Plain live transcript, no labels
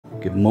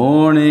Good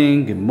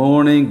morning, good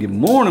morning, good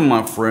morning,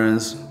 my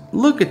friends.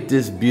 Look at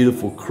this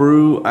beautiful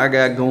crew I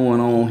got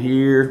going on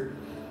here.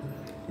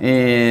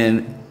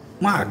 And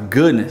my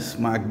goodness,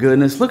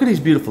 look at these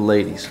beautiful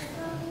ladies.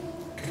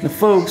 Now,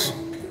 folks,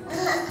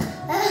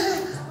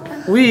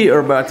 we are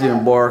about to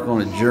embark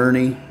on a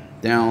journey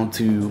down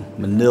to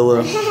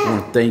Manila. I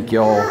want to thank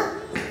y'all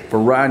for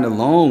riding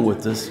along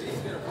with us.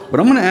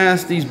 But I'm going to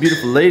ask these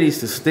beautiful ladies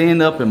to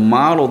stand up and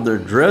model their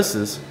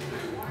dresses.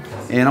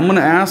 And I'm going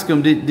to ask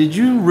them, did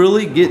you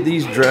really get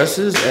these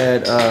dresses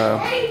at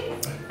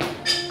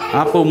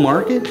Oppo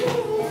Market?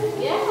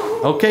 Yeah.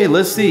 Okay,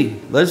 let's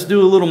see. Let's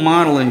do a little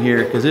modeling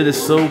here because it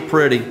is so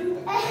pretty.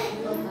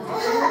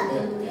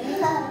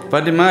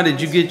 Fatima,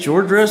 did you get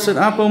your dress at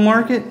Oppo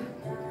Market?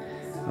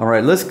 All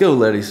right, let's go,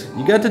 ladies.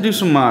 You got to do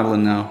some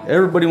modeling now.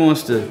 Everybody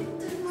wants to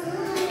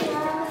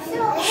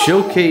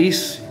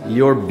showcase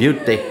your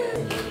beauty.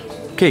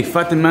 Okay,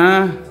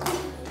 Fatima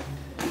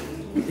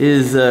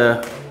is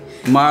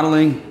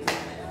modeling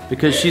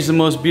because she's the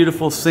most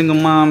beautiful single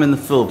mom in the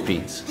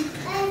Philippines.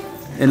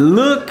 And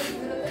look,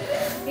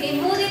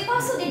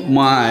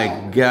 my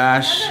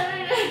gosh,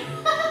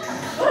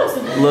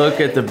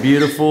 look at the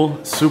beautiful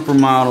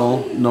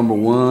supermodel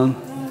 #1.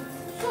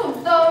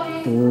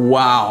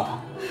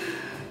 Wow.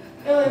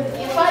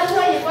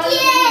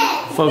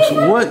 Folks,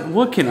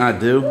 what can I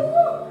do?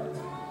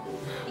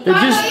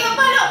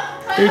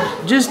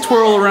 Just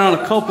twirl around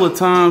a couple of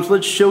times.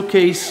 Let's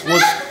showcase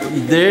what's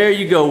there.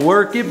 You go.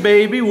 Work it,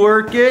 baby.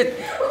 Work it.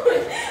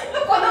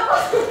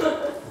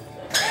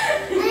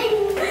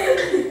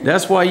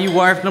 That's why you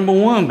wife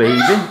 #1,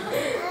 baby.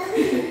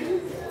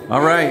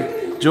 All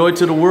right. Joy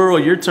to the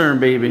world. Your turn,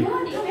 baby.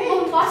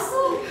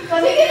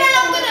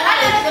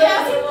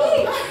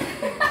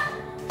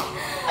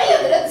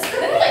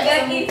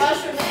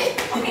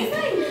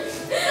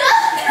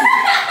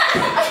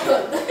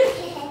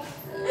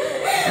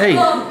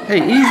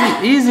 Hey,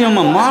 easy on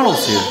my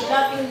models here.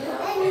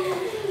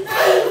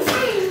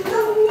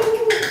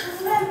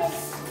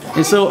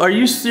 And so, are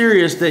you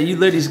serious that you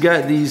ladies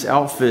got these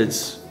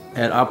outfits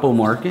at Oppo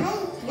Market?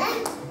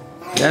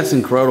 That's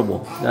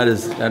incredible. That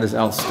is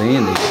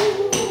outstanding.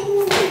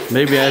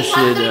 Maybe I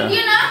should.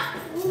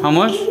 How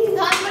much?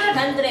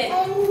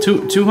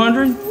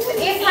 200.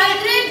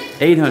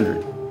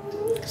 800.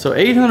 So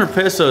 800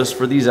 pesos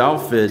for these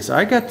outfits.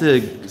 I got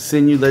to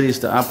send you ladies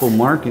to Oppo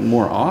Market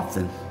more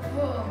often.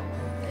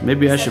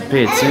 Maybe I should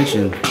pay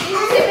attention to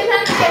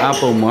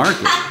Oppo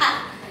Market.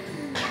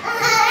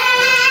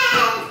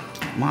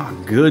 My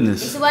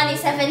goodness. This one is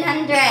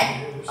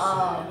 700.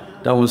 Oh.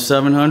 That one's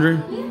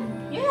 700?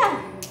 Yeah.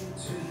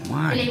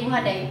 Why?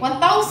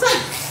 1,000.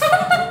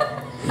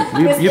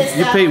 You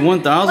paid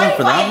 1,000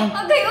 for that one?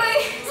 Okay,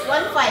 wait.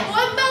 1,000.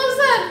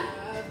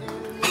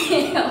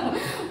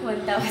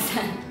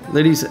 1,000.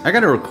 Ladies, I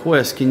got a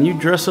request. Can you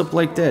dress up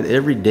like that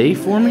every day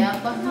for me?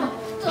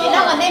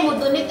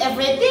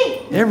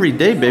 Every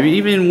day, baby.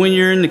 Even when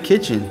you're in the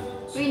kitchen.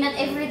 We're not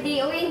every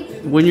day, okay?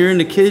 When you're in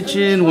the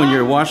kitchen, when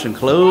you're washing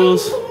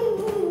clothes.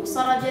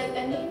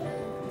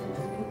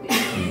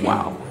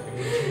 Wow.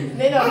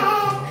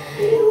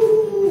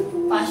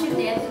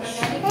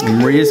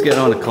 Maria's got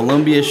on a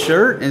Columbia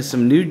shirt and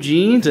some new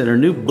jeans and her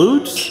new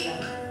boots.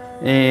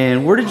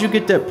 And where did you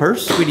get that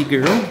purse, sweetie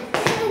girl?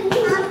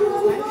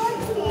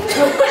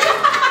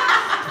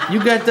 You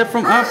got that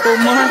from Oppo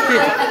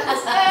Market.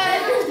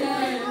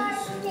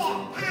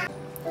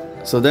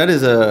 So that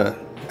is a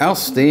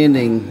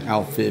outstanding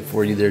outfit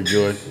for you there,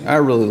 Joy. I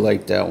really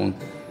like that one.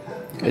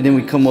 And then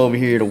we come over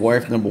here to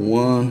wife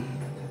 #1.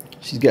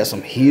 She's got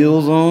some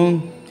heels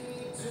on.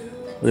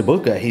 They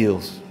both got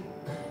heels.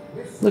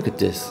 Look at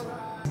this.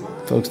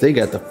 Folks, they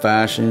got the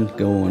fashion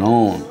going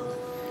on.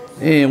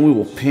 And we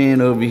will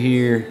pan over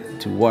here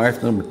to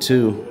wife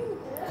 #2.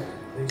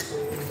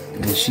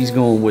 And she's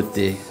going with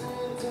the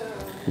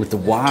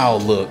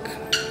wild look.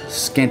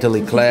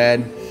 Scantily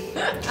clad.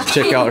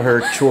 Check out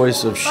her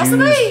choice of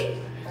shoes.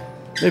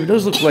 Baby,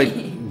 those look like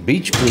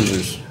beach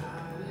cruisers.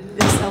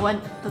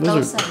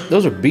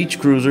 Those are beach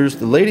cruisers.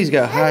 The ladies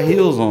got high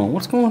heels on.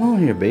 What's going on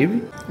here,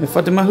 baby? And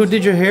Fatima, who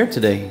did your hair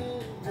today?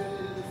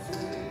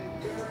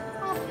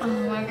 Oh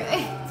my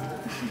God.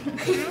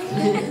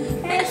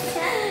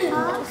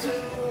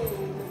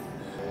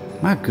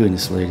 My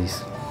goodness,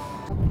 ladies.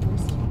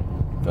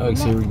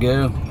 Folks, here we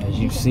go. As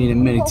you've seen it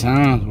many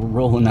times, we're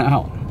rolling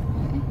out.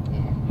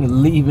 We're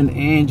leaving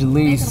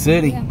Angeles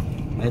City.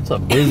 It's a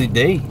busy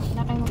day.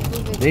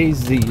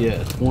 Today's the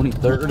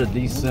 23rd of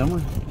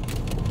December,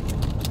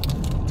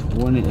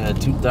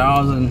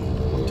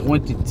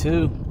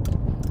 2022.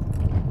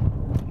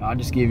 I'll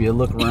just give you a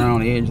look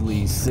around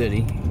Angeles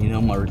City. You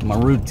know, my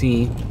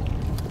routine.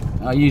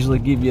 I usually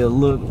give you a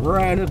look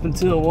right up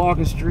until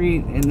Walking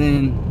Street, and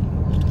then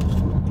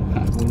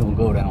we don't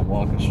go down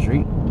Walking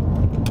Street.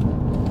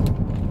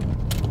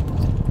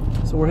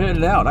 So we're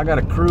headed out. I got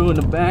a crew in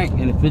the back,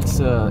 and if it's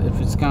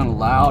kind of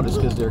loud, it's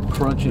because they're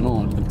crunching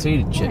on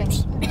potato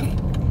chips.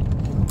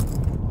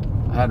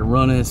 I had to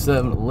run in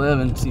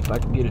 7-Eleven, see if I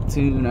could get a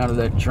tune out of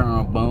that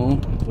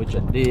trombone, which I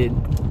did.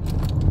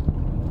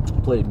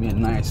 played me a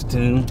nice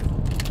tune.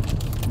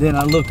 Then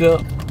I look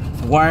up,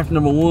 wife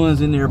number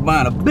one's in there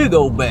buying a big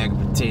old bag of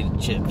potato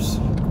chips.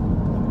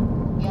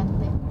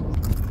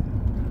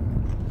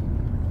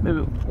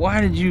 Baby,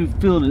 why did you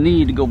feel the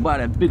need to go buy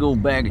that big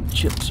old bag of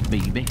chips,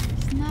 baby?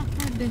 It's not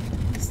for the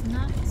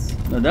snacks.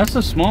 No, that's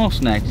a small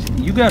snack.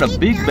 You got a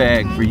big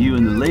bag for you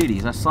and the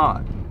ladies. I saw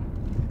it.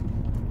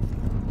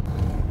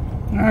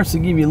 Alright, so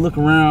give you a look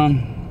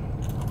around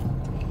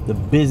the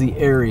busy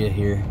area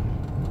here.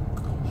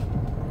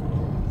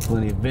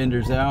 Plenty of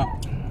vendors out.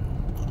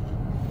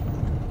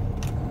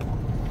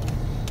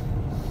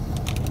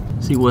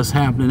 See what's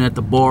happening at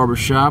the barber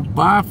shop.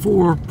 Buy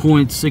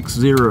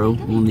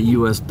 4.60 on the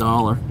US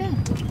dollar.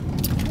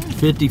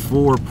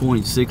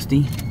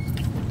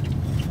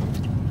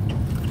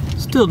 54.60.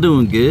 Still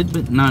doing good,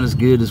 but not as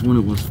good as when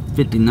it was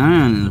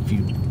 59 and a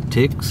few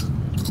ticks.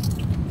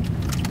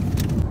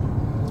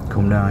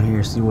 Come down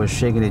here, see what's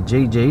shaking at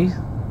JJ's.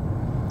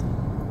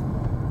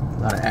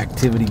 A lot of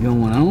activity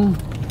going on.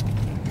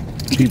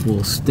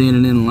 People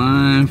standing in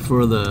line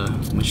for the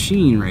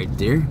machine right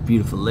there.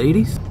 Beautiful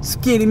ladies.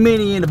 Skinny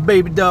Minnie in a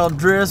baby doll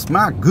dress.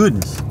 My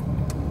goodness.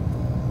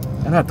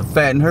 I'd have to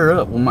fatten her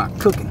up with my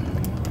cooking.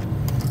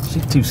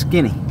 She's too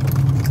skinny.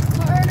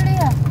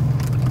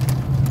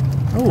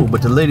 Oh,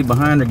 but the lady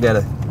behind her got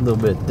a little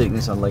bit of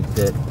thickness. I like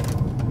that.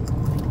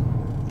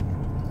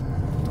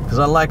 Because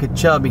I like it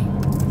chubby.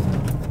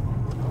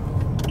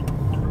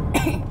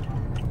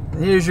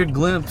 Here's your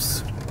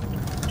glimpse.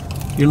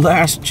 Your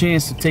last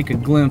chance to take a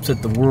glimpse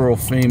at the world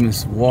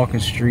famous walking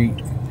street,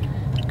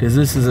 because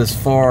this is as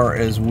far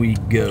as we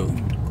go.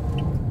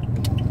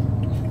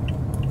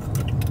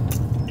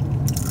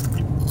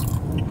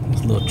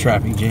 There's a little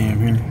traffic jam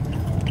here.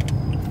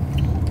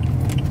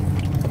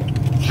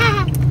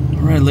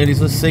 Alright ladies,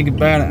 let's say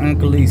goodbye to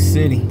Uncle Lee's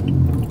City.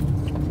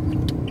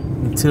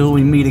 Until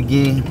we meet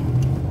again.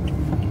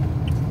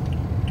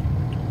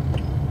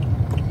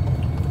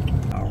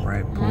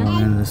 Alright,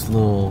 pulling in this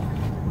little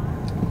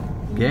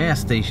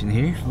gas station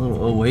here, a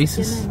little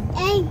oasis.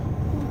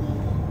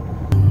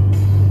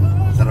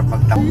 Sarap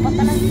magtakbo.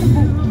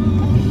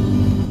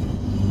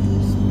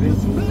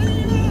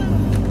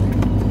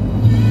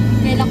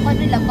 Kailan ko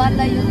nila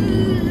balay yun.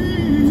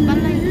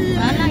 Balay.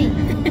 Balay.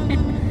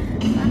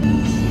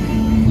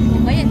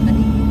 Bayan ba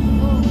din?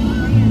 Oo,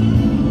 bayan.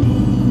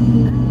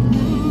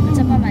 At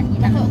sa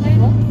Manila. Ako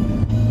kayo?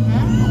 Ha?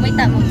 May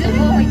tamang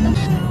tubo.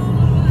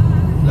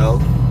 No?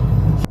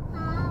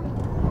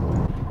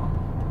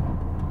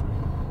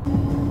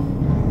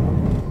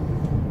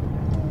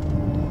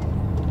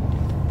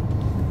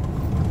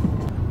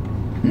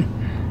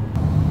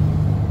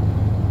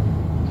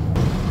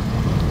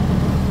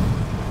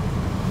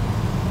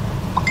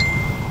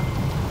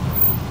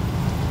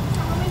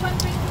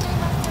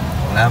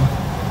 Alam?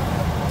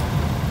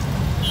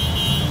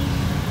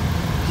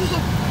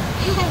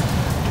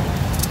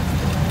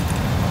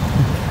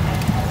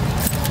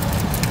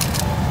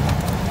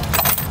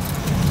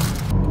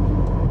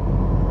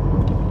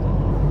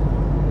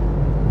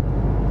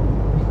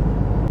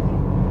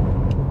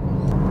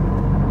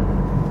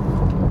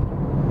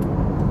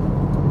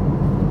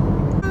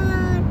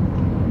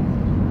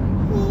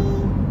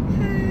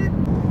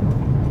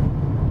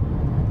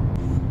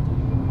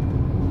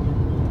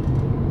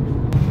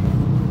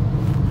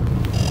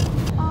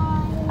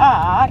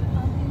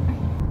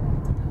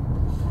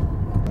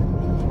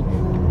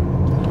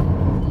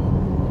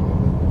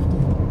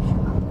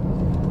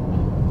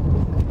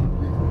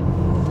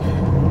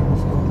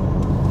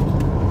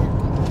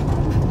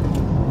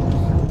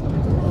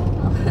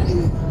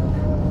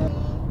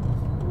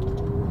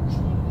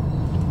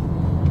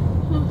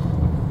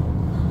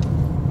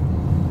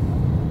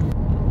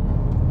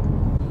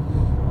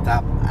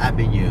 Top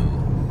Avenue.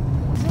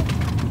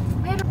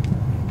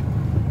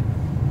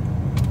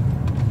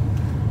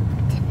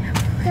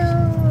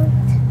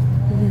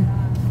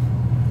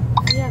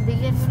 Yeah,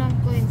 bigyan mo ng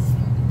coins.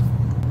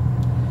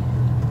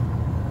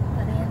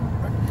 Parehan mo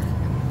pa.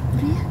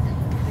 Parehan.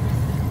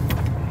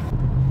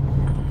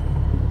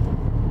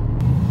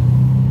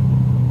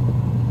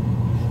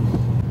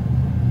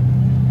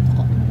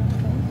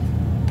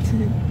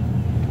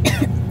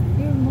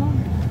 Your mom.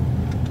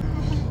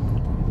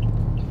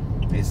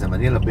 It's a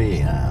Manila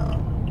Bay.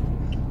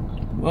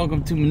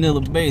 Welcome to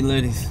Manila Bay,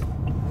 ladies.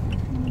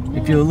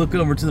 If you'll look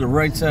over to the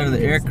right side of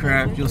the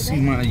aircraft, you'll see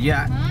my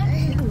yacht.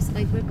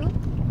 Sniper ko?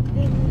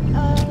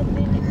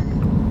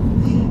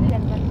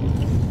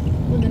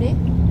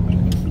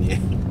 Yeah.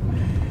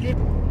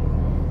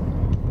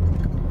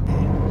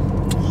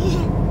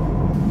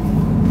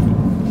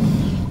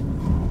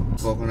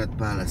 Coconut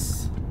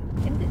Palace.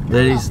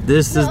 Ladies,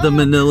 this is the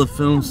Manila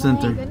Film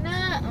Center.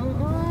 Nah.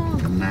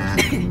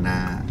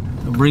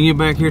 I'll bring you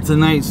back here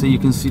tonight so you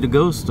can see the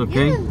ghost,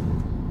 okay?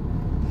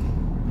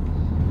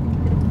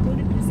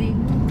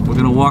 We're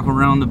gonna walk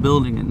around the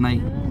building at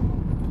night.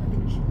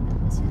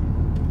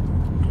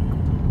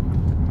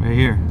 Right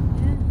here.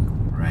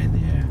 Right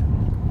there.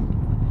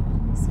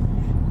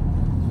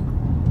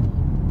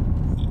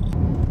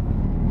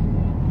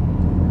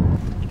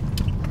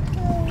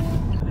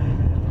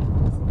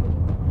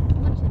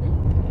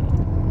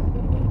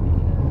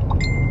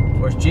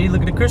 George G.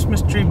 Look at the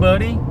Christmas tree,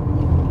 buddy.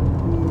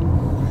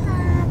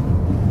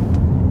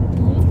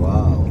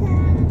 Wow, look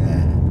at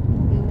that.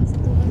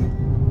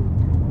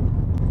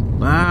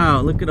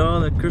 Wow, look at all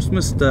that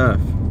Christmas stuff.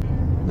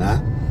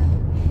 Nah?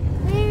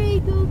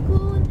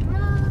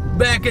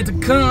 Back at the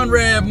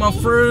Conrad, my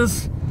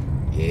friends.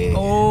 Yeah.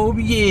 Oh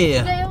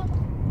yeah.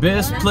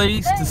 Best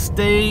place to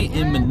stay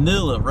in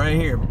Manila, right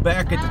here.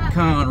 Back at the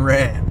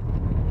Conrad.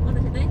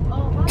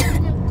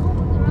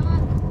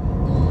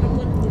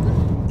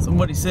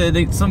 Somebody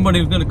said somebody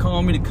was gonna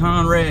call me the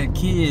Conrad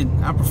Kid.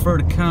 I prefer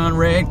the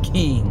Conrad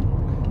King.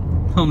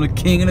 I'm the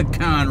king of the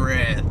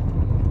Conrad.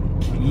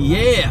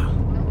 Yeah.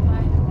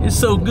 It's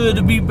so good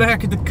to be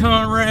back at the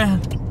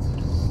Conrad.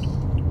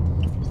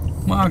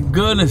 My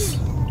goodness.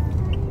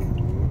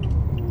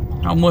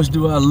 How much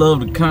do I love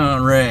the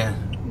Conrad?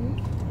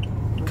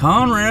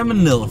 Conrad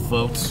Manila,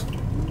 folks.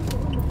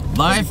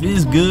 Life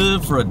is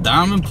good for a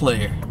diamond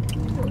player.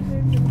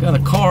 Got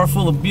a car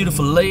full of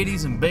beautiful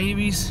ladies and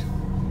babies.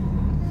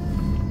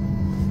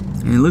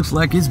 And it looks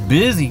like it's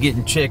busy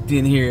getting checked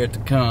in here at the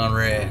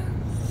Conrad.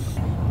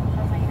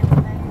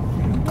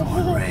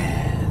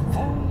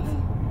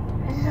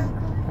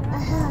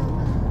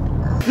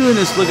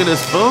 Goodness, look at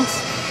this,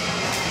 folks.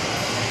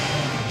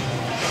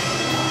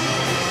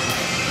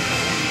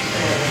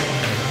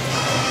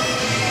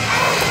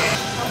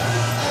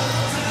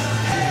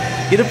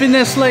 Get up in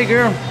that sleigh,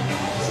 girl.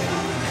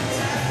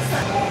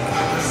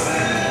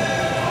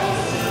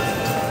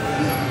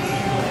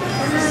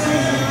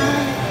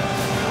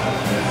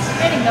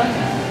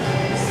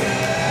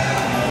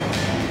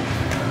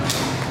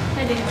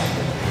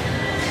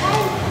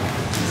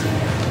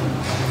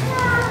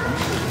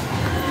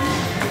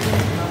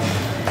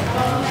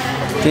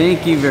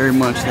 Thank you very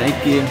much.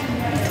 Thank you.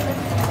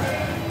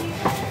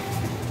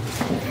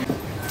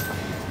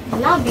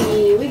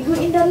 Lobby. We go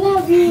in the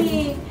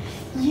lobby.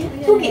 Yeah.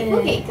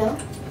 Pugit, go.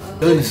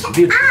 Goodness,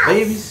 beautiful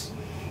babies.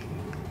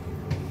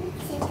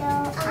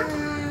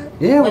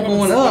 Yeah, we're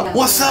going up.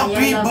 What's up,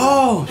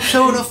 people?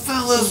 Show the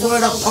fellas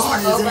where the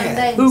party's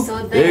at.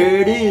 Oop,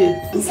 there it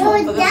is. So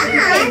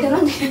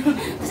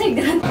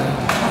done.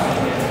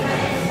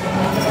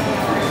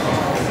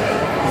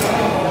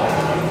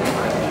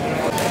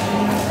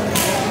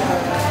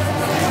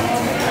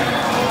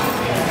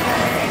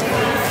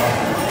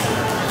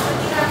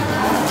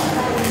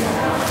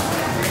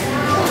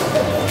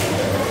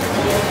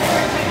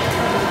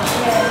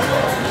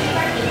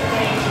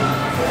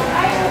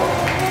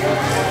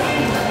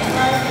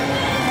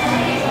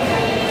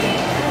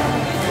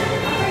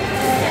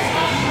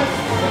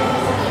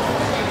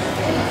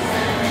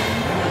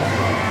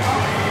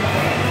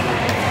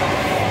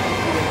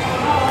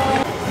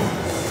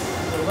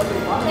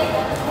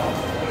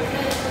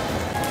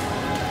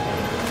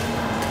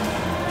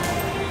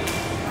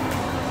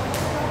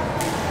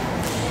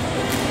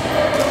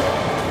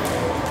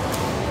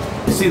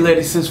 See,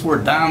 ladies, since we're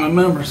diamond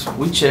members,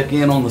 we check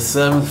in on the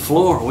 7th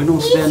floor. We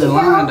don't stand in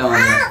line down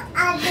there.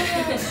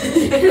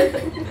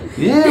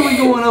 Yeah, we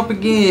going up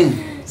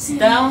again.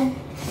 Down.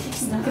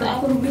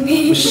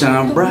 We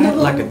shine bright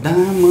like a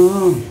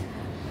diamond.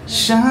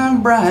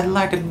 Shine bright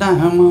like a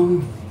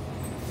diamond.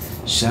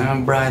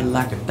 Shine bright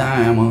like a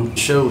diamond.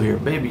 Show here,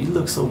 baby. You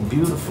look so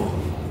beautiful.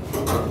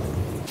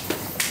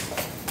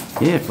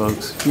 Yeah,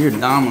 folks, if you're a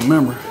diamond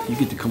member, you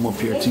get to come up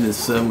here to the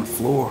 7th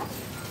floor,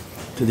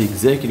 to the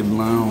executive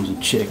lounge,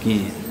 and check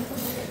in.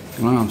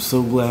 And I'm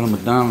so glad I'm a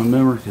diamond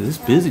member because it's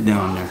busy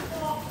down there.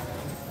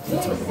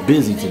 It's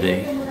busy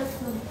today.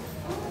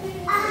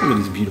 Look at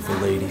these beautiful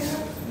ladies.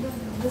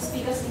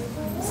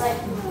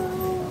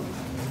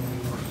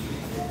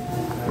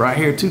 Right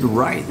here to the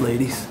right,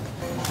 ladies.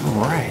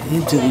 All right,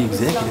 into the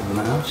executive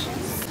lounge.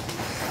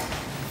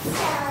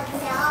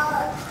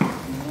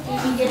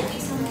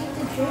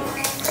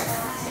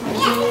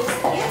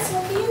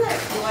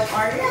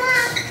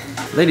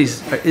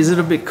 Ladies, is it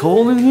a bit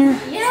cold in here?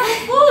 Yeah.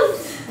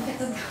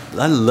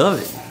 I love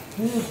it.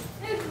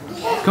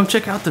 Come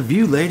check out the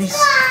view, ladies.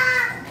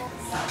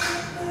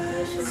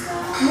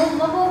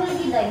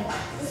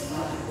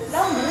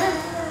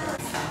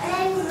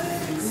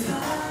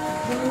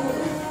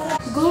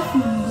 Go.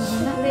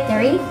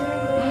 Terry?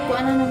 Kuha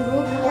na ng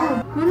group.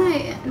 Mana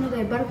ano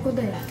day barko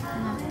day.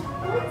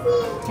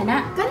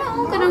 Kana?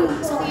 Kanang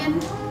sakyan.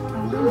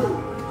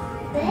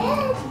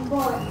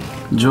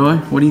 Joy,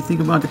 what do you think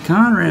about the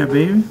Conrad,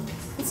 baby?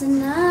 It's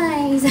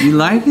nice. You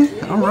like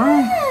it? All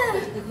right.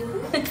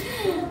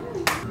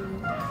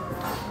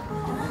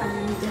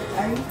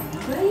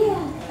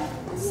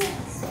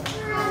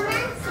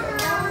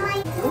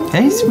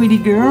 Hey, sweetie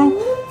girl.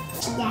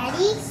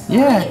 Daddy?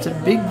 Yeah, it's a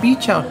big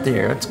beach out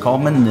there. It's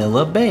called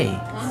Manila Bay.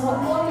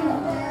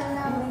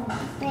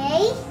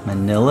 Bay?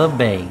 Manila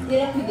Bay.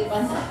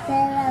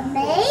 Manila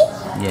Bay?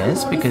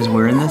 Yes, because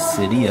we're in the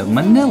city of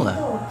Manila.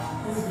 Yeah.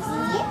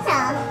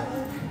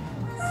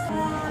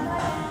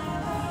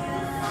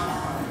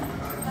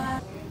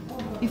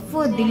 The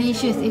food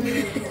delicious.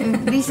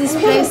 This is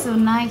place so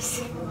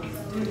nice.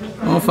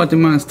 All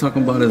Fatima is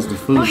talking about is the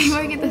food.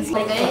 Where get this?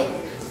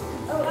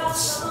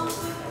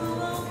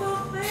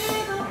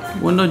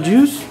 Want no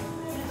juice?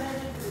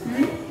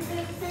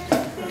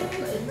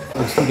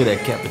 Let's look at that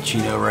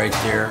cappuccino right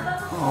there.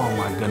 Oh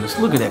my goodness,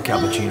 look at that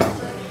cappuccino.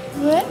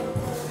 What?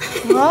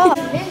 Wow.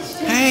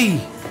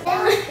 Hey!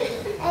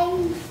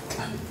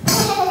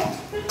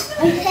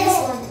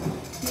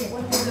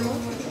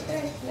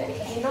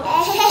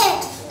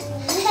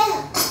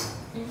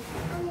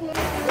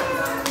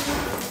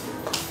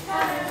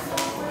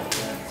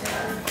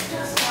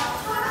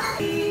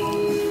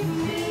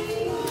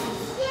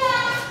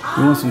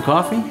 You want some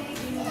coffee?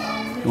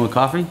 You want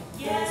coffee?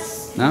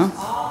 Yes. No?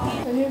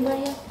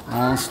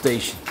 On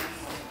station.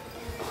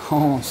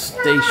 On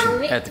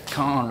station at the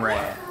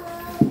Conrad.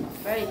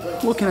 Very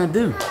good. What can I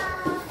do?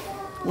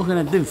 What can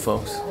I do,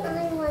 folks?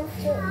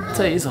 I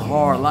tell you, it's a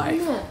hard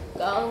life.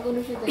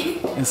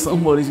 And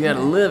somebody's got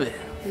to live it.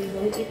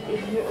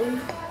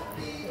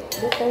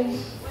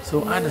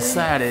 So I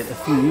decided a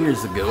few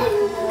years ago,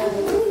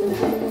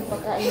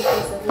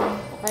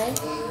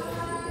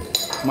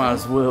 might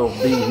as well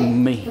be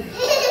me.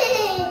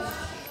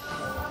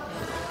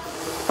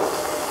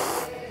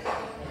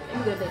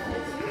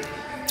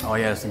 Oh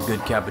yeah, it's a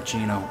good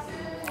cappuccino.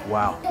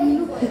 Wow.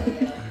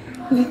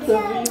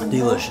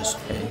 Delicious.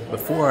 Hey,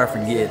 before I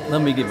forget,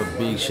 let me give a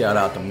big shout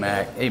out to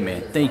Mac. Hey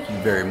man, thank you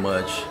very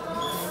much.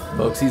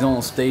 Folks, he's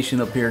on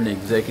station up here in the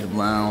executive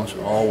lounge,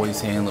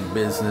 always handling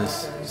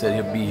business. Said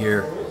he'll be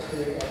here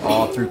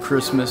all through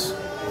Christmas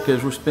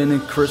because we're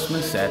spending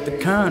Christmas at the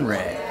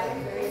Conrad.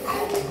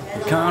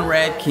 The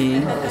Conrad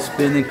King is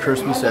spending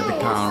Christmas at the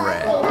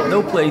Conrad.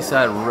 No place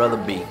I'd rather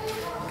be.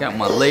 Got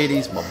my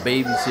ladies, my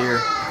babies here.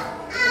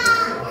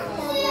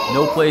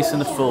 No place in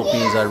the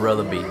Philippines I'd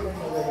rather be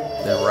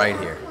than right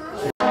here.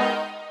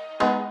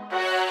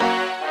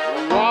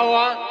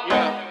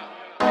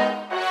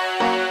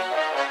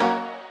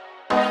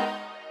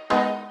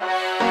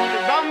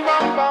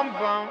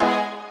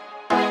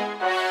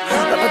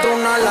 La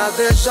patrona la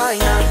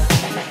designa,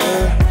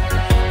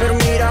 pero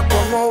mira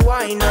como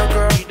vaina,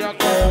 girl.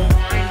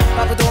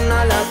 La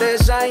patrona la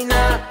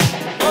designa,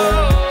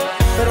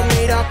 pero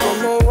mira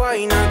como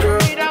vaina, girl.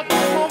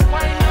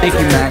 Thank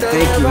you, Mac.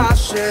 Thank you.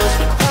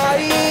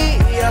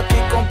 Ay, aquí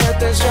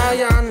competencia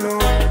ya no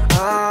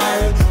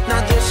hay.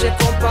 Nadie se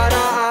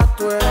compara a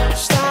tu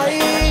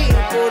style.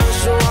 Por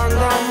eso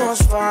andamos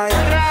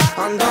falla.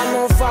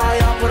 Andamos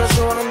falla, por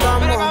eso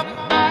andamos.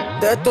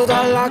 De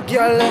todas las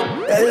guiales,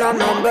 es la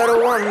number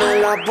one,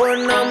 es la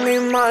buena, mi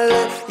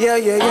male. Yeah,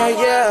 yeah, yeah,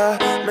 yeah.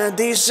 Me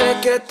dice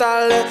que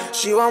tal,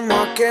 si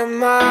vamos a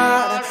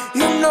quemar,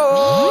 you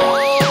know.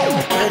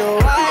 Pero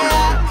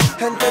vaya,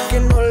 gente que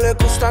no le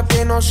gusta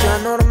que no sea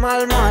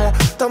normal, mala.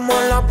 Estamos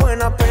en la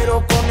buena,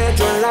 pero con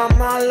ellos en la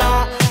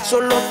mala.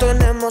 Solo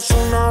tenemos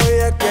una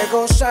vida, hay que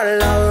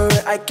gozarla,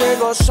 bebé. Hay que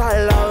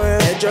gozarla,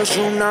 bebé. Ella es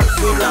una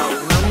fila,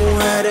 una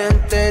mujer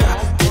entera.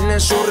 Tiene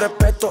su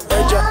respeto,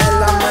 ella es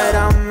la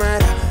mera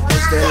mera.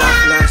 Es de la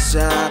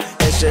plaza,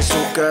 esa es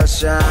su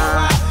casa.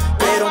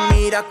 Pero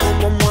mira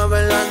cómo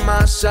mueven las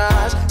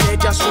masas.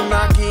 Ella es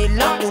una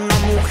águila, una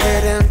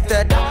mujer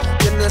entera.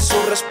 Tiene su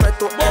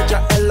respeto,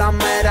 ella es la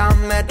mera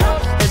mera.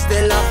 Es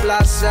de la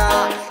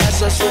plaza,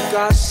 esa es su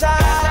casa.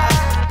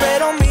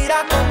 Pero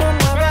mira cómo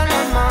mueven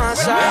las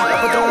masas.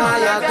 La patrona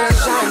ya te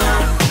enseña,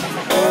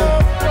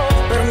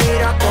 pero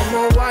mira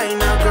cómo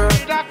vaina, girl.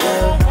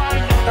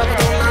 La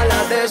patrona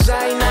la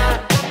designa,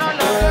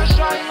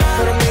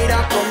 pero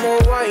mira cómo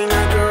vaina,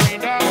 girl.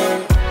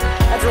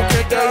 Es lo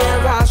que te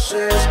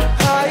llevases.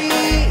 Ay,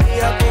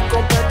 aquí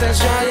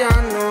competencia ya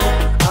no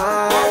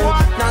hay.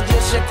 Nadie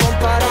se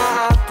compara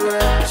a tu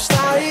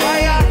style.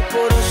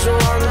 Por eso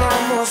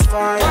andamos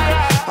falla.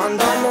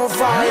 Andamos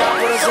falla,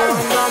 por eso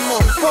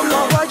andamos. Vamos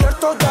a bailar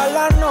toda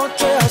la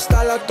noche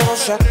hasta las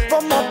 12.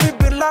 Vamos a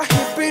vivir la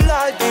hippie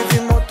life,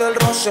 vivimos del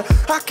roce.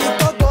 Aquí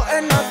todo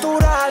es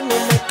natural, no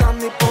me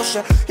cambio mi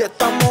pose. Y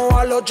estamos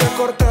a los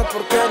corte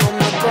porque no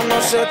me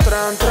conoce.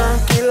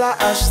 Tranquila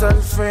hasta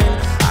el fin.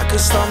 Aquí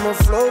estamos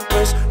flow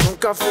place,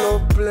 nunca flow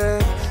play.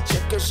 Sé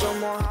que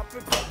somos happy.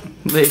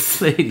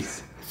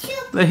 Ladies,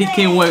 he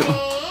can't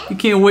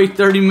wait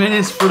 30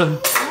 minutes for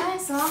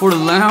the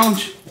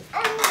lounge.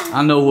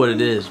 I know what it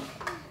is.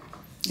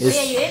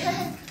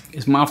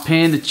 It's my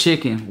panda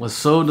chicken. Was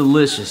so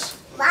delicious.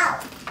 Wow,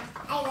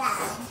 I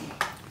love.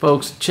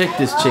 Folks, check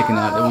this chicken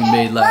out that we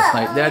made last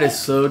night. That is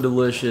so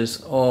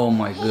delicious. Oh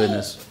my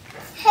goodness.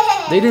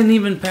 They didn't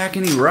even pack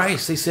any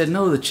rice. They said,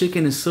 no, the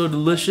chicken is so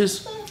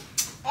delicious.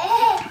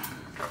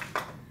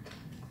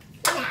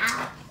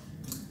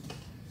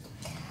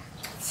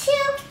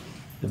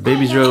 The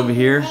babies are over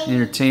here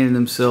entertaining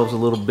themselves a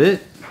little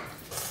bit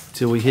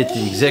till we hit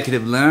the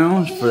executive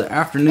lounge for the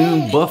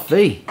afternoon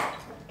buffet.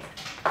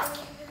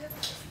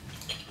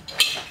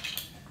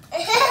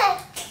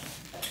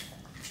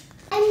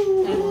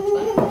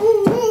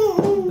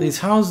 Ladies,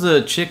 how's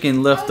the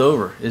chicken left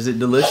over? Is it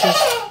delicious?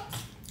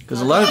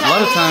 Because a lot of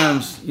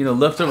times, you know,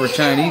 leftover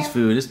Chinese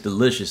food, it's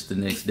delicious the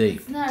next day.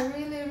 It's not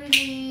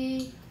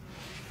really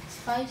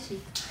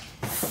spicy.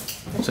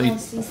 So you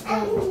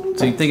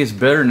think it's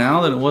better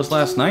now than it was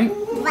last night?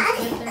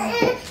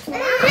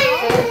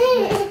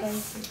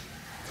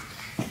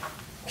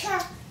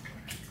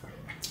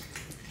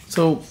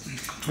 So,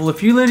 well,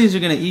 if you ladies are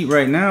gonna eat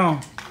right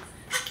now,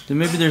 then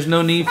maybe there's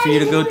no need for you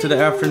to go to the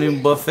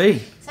afternoon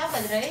buffet.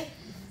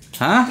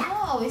 Huh?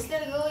 No, we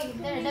still going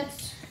there.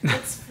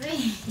 That's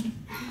free.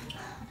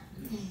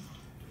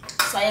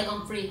 Saya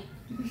go free.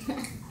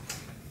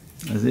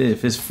 As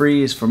if it's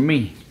free, it's for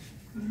me.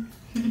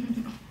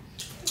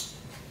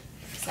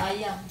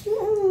 Sayang.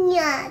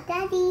 Yeah,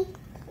 Daddy.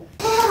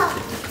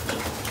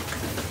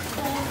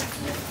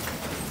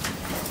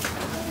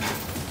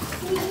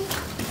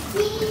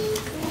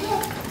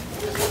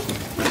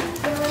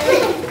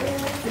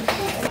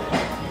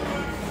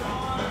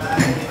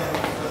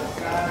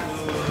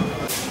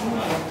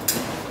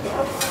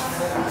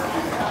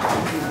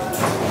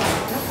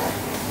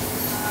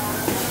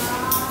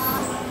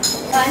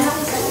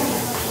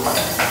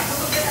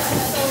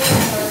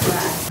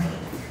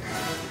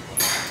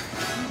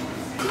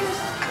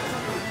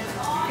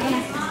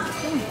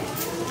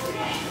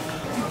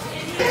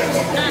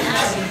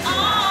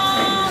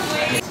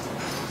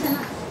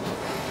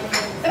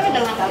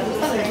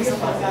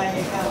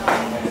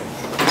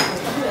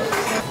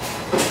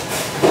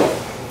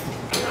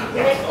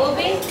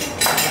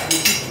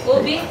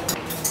 Ubi?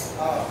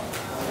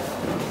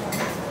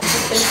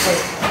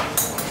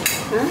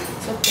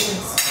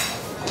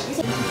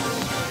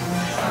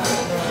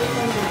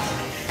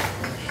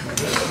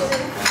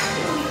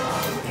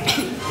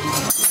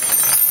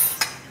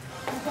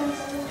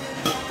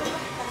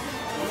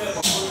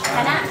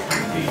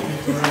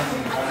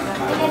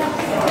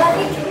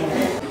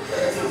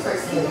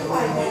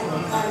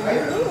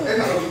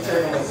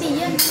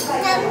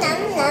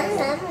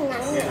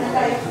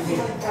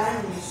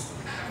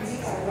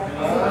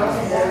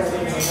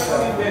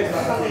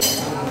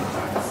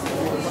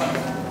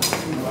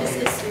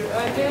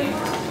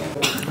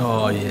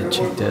 Oh yeah,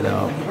 check that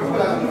out.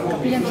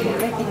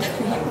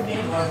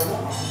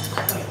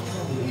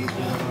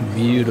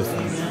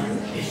 Beautiful.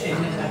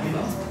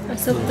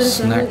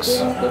 Snacks.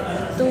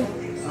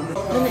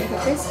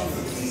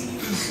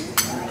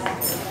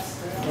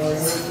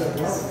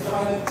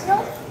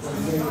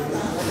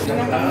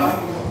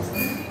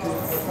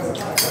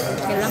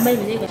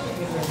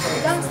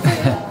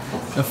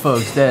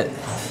 Folks, that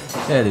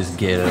is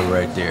ghetto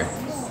right there.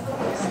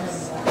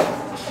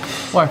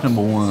 Wife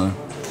number one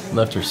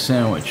left her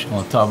sandwich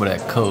on top of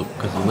that Coke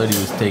because the lady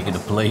was taking the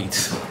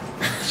plates.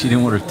 She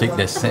didn't want her to take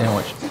that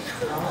sandwich.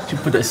 She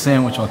put that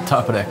sandwich on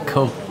top of that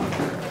Coke.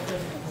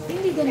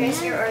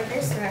 There's your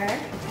order, sir.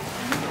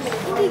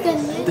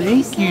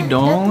 Thank you,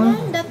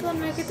 darling. That one,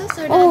 Marquitos,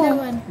 or the other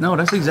one? No,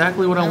 that's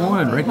exactly what I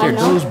wanted right there.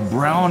 Those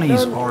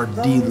brownies are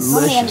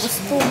delicious.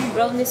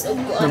 Brownies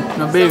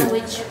Now, baby,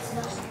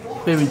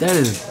 that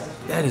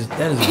is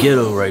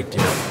ghetto right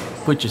there.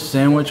 Put your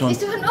sandwich on.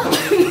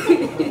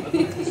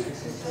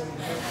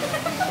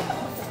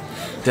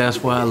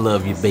 That's why I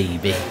love you,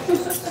 baby.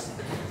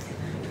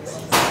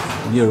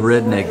 You're a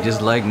redneck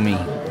just like me.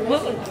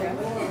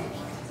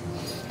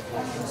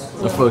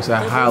 So, folks,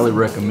 I highly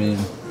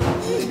recommend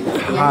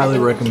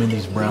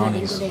these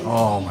brownies.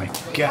 Oh my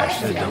gosh,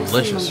 they're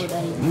delicious.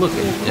 Look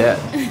at that.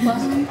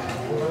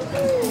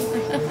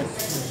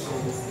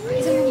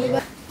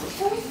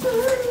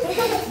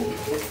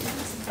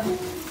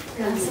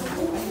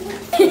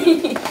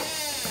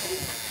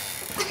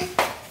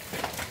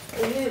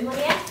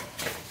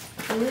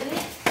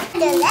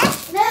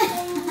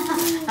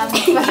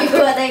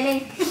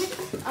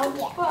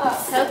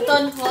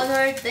 Hilton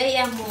Honor Day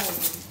Amo.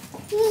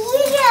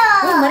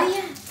 Yeah. Oh,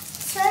 Maria.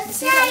 So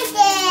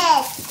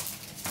excited.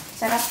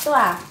 Sarap to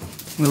ah.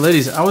 Well,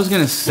 ladies, I was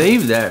gonna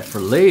save that for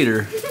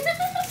later.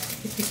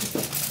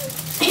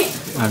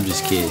 I'm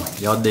just kidding.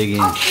 Y'all dig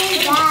in.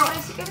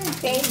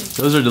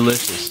 Those are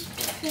delicious.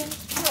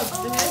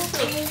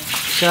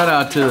 Shout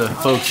out to the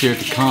folks here at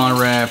the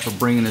Conrad for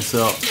bringing us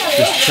up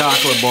this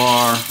chocolate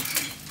bar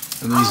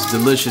and these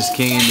delicious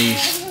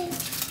candies.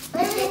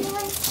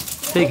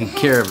 Taking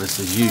care of us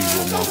as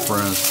usual, my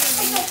friends.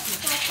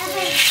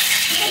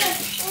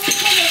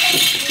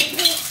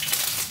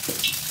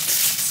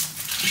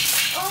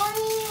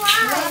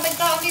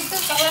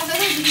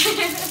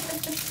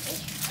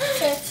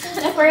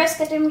 Naparas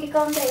ka ito yung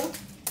kikawang tayo?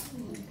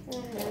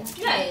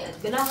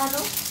 Ganahan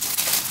no?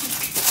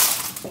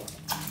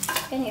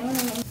 Kanya mo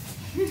naman.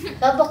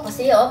 Babak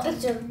kasi yung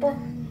picture po.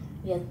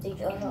 Yan,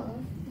 take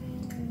ano.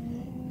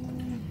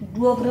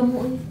 Buwag na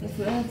mo eh.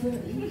 Forever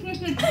eh.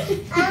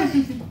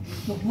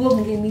 Magbuwag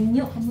na kayo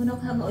minyo. Kamu na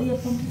ka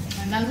mauyap pa mo.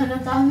 Naghan na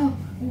tao no.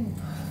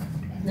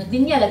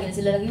 Nagdinya lagi na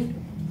sila lagi.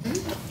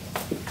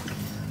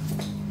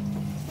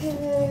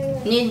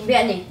 Ni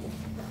biya ni.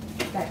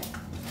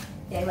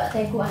 Kaya ba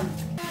tayo kuhan?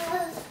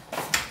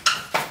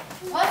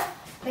 What?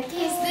 The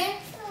key is there?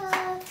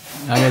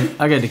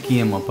 I got the key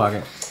in my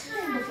pocket.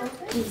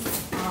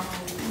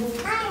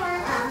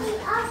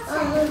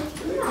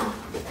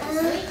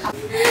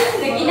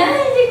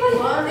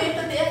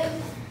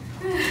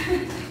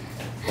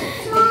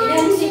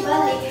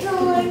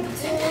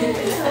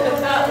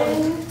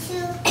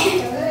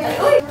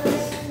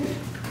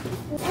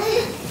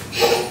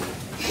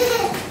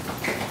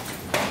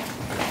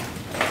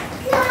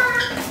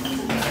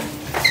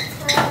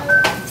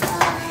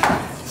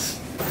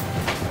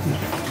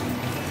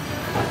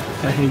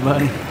 Hey,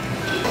 buddy.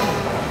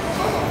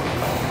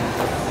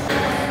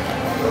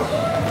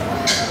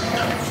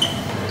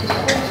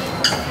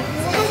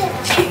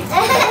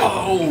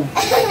 Oh!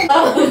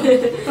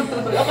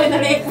 Okay na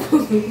rin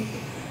po.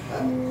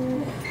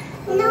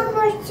 No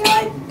more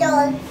short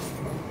dog.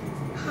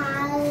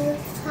 How?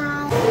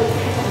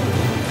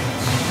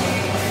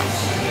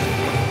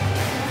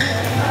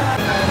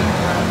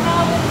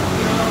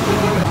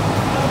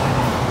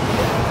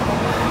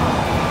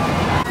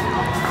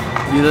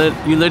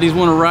 You ladies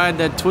want to ride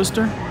that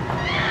twister?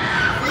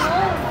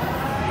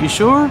 You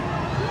sure?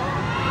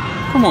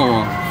 Come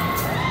on.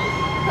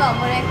 Không,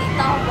 mà đang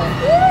to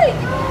rồi.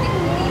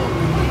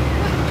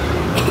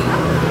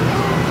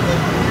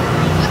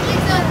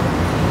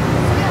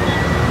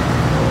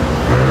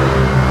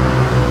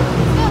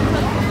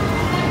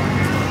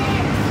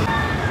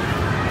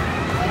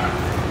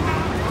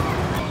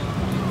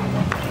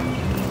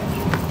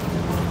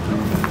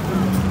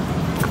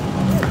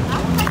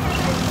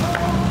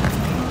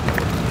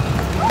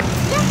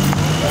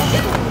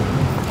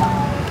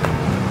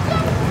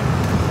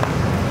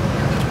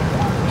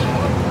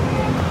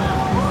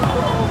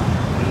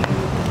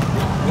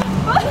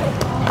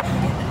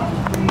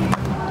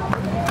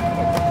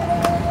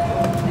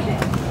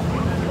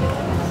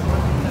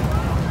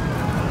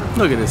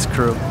 Look at this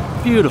crew.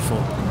 Beautiful.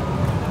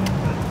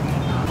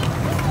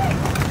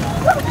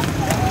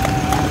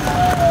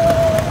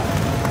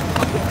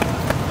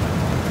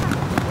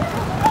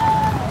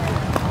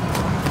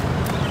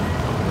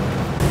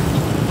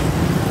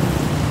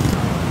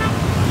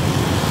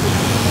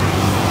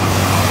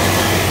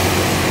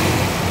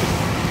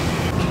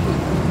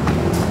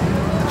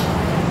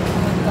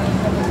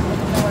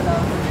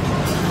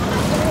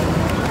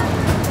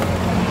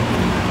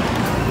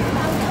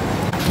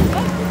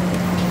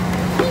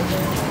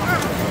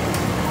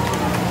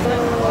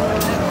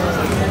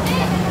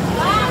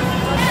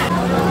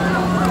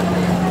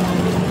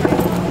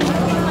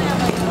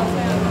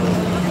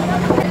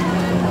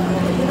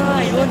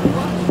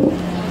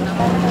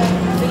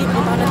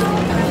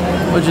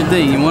 What'd you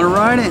think? You want to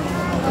ride it?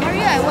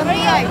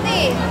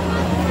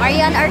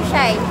 Marian or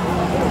Shai?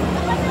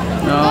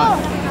 No.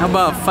 How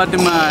about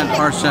Fatima and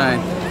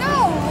Arshine?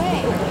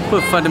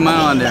 Put Fatima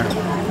on there.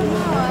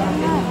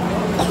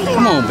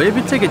 Come on,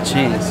 baby, take a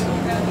chance.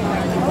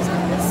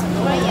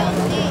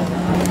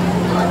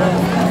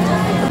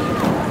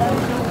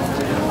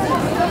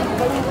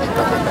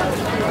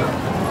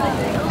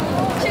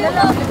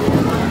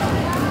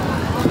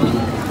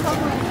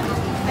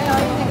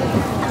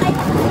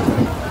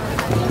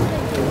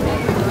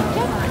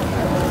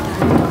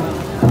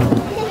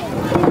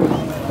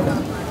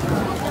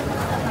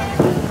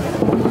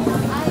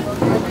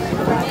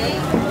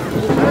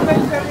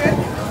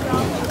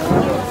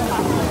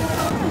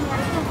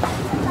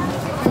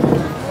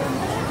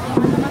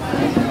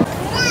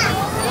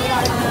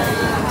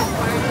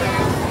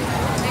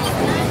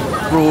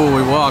 Everywhere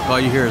we walk, all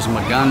you hear is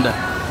Maganda.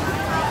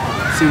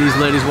 See these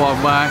ladies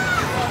walk by?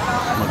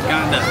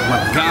 Maganda,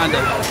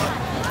 Maganda.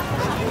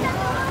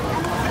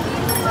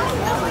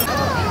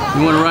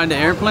 You want to ride the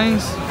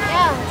airplanes?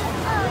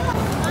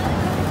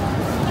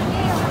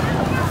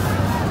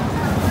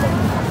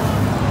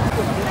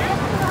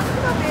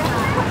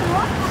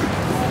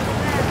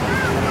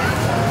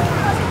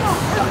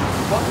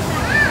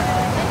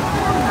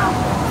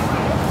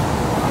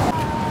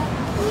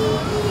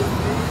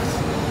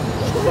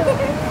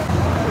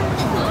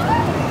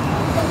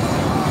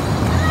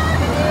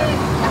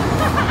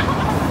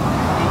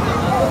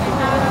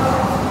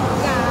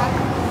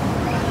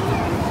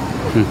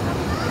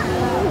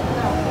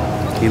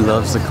 He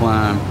loves to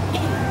climb.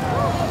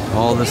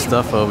 All this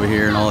stuff over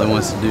here, and all he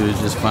wants to do is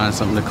just find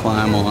something to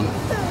climb on.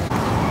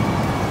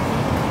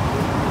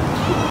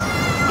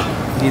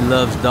 He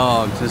loves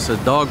dogs. It's a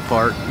dog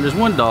park. There's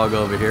one dog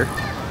over here.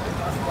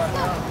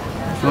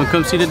 You want to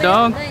come see the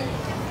dog?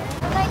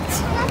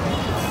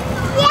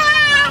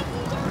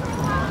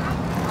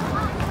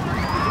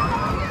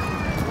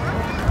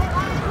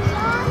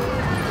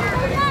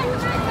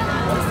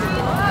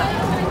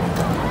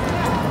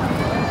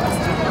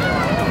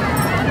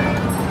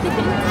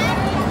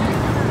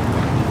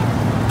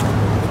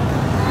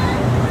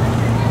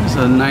 It's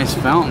a nice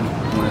fountain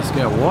when it's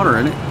got water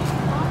in it.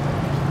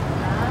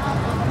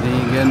 They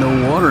ain't got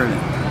no water in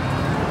it.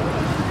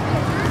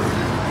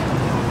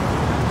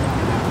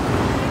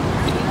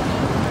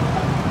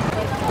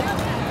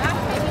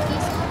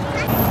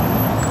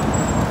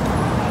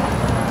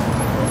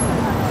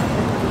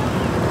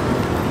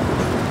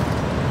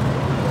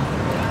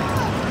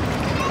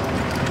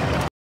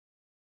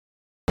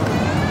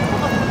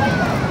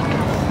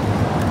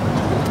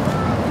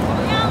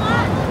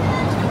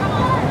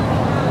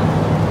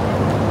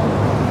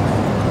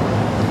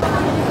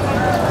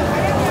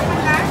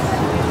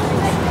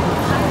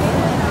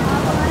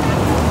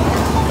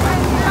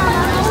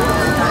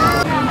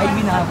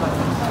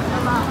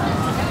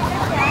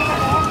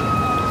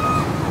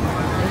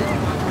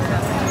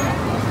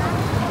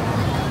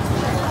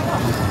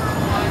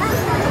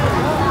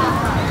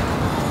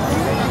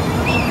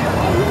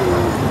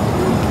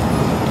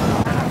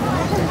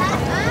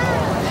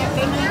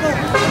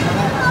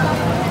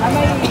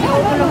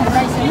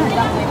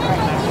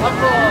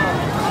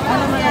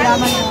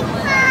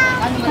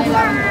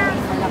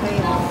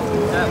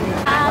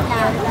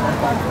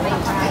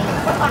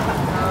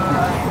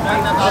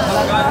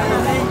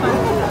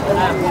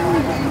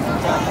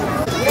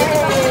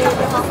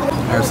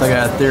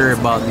 bad theory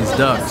about these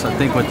ducks. I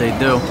think what they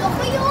do,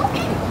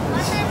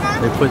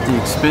 they put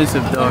the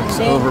expensive ducks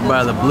over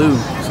by the blue.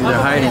 See, they're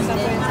hiding.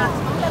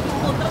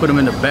 Put them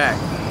in the back,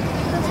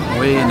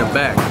 way in the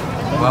back.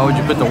 Why would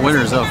you put the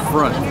winners up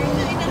front?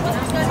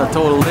 So I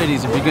told the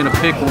ladies, if you're gonna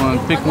pick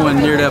one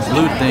near that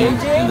blue thing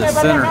in the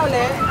center.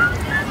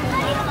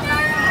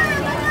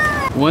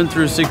 1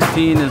 through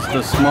 16 is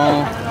the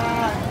small.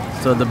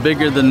 So the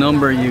bigger the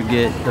number you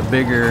get, the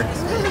bigger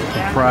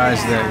the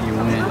prize that you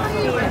win.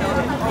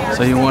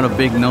 So you want a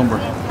big number.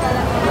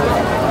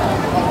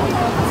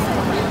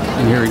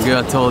 And here we go,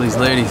 I told these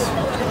ladies.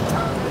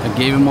 I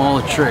gave them all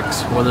the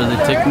tricks. Whether they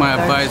take my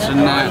advice or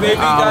not,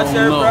 I don't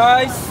know.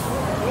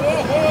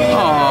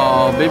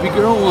 Oh, baby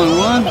girl won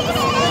one.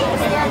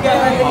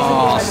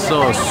 Oh,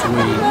 so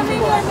sweet.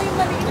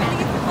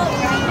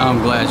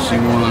 I'm glad she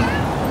won.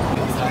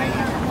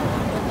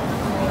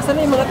 Saan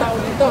yung mga tao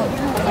dito?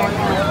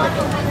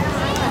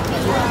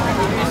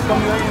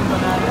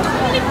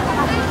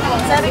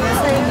 Sabi ko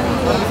sa'yo.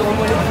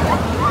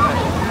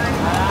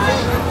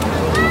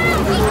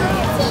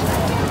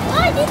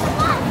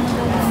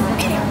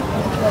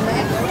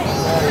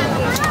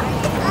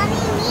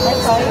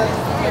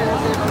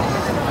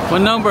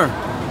 What number?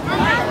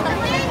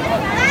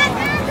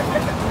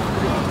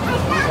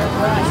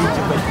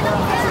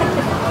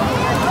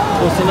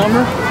 What's the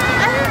number?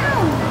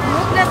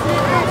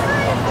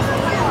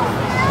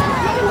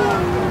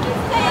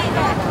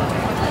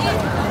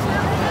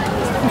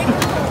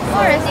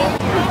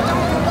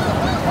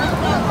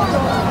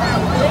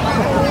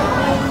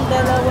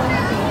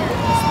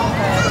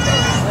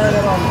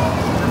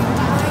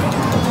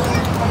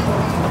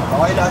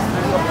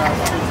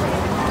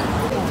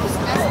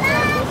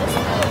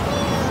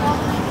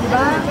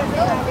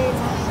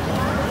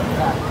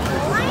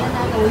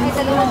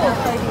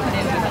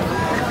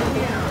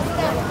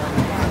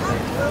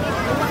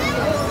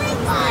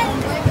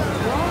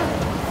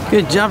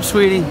 Good job,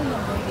 sweetie.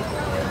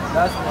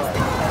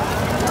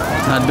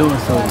 Not doing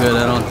so good,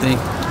 I don't think.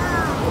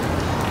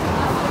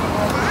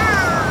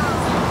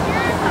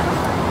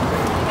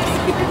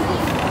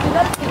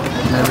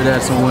 Maybe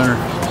that's a winner.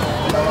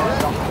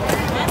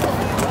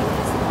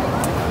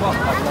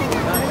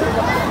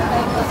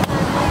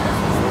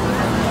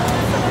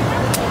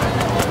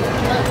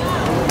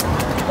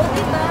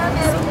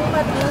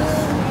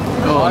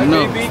 Oh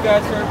no.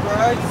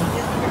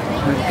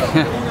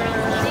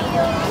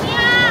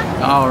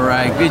 All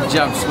right, good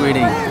job,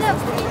 sweetie.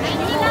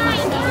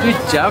 Good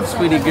job,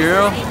 sweetie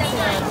girl.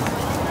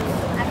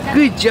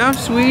 Good job,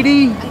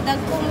 sweetie.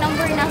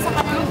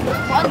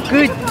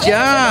 Good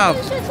job.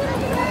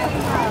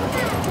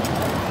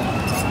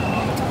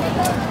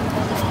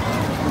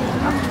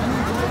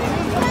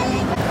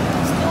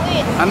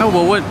 I know,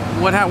 but what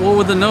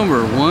was the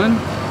number? 1? 1,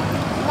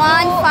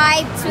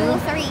 5, 2,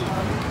 3.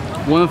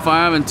 1,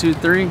 5, and 2,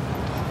 3.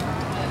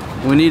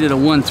 We needed a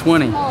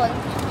 120.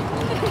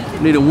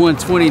 We need a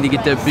 120 to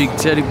get that big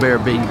teddy bear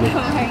baby.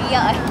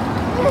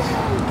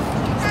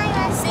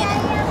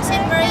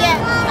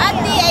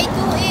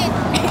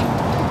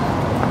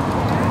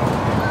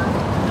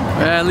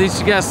 At least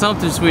you got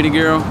something, sweetie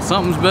girl.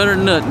 Something's better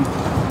than nothing.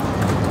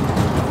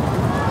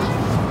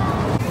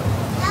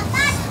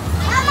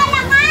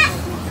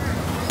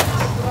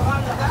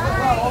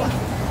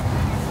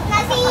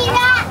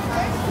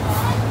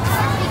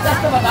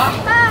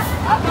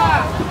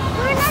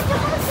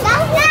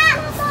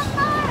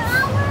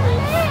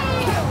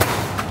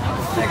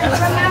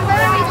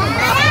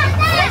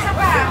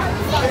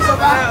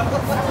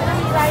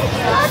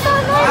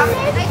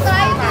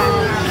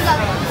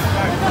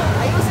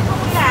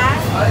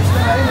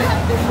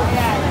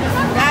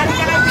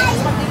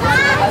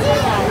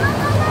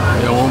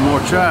 Yeah, one more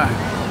try.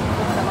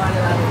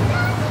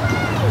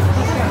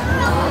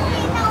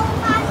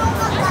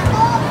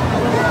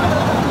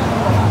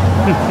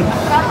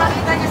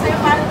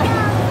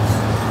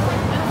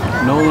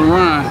 Nolan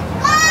Ryan.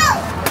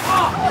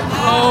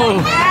 Oh!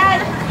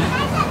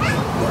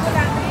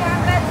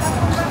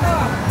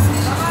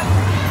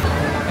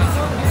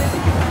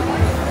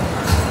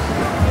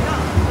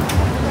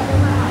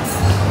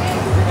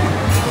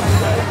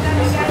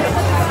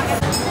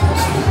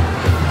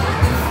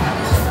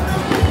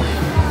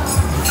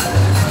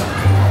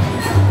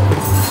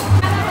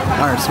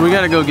 Alright, so we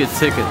gotta go get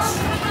tickets.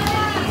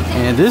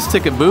 And this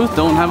ticket booth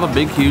don't have a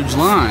big huge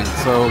line.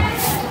 So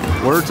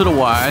word to the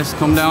wise,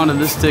 come down to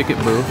this ticket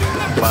booth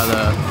by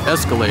the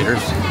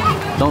escalators.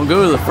 Don't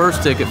go to the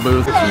first ticket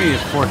booth. For me,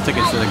 it's 4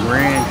 tickets to the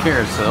Grand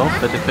Carousel,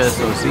 50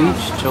 pesos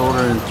each.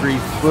 Children 3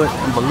 foot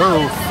and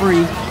below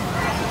free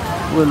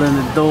with an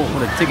adult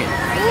with a ticket.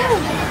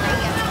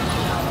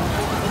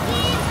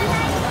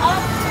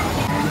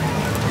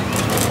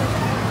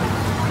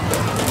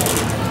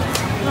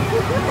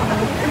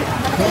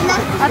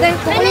 Ate,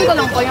 kukunin ko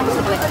lang po yung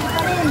sabay.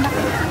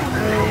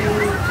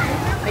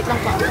 Wait lang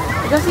po.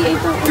 Kasi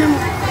ito, ano mo.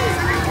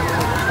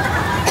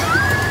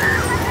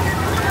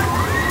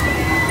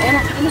 Ayan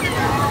na, ano.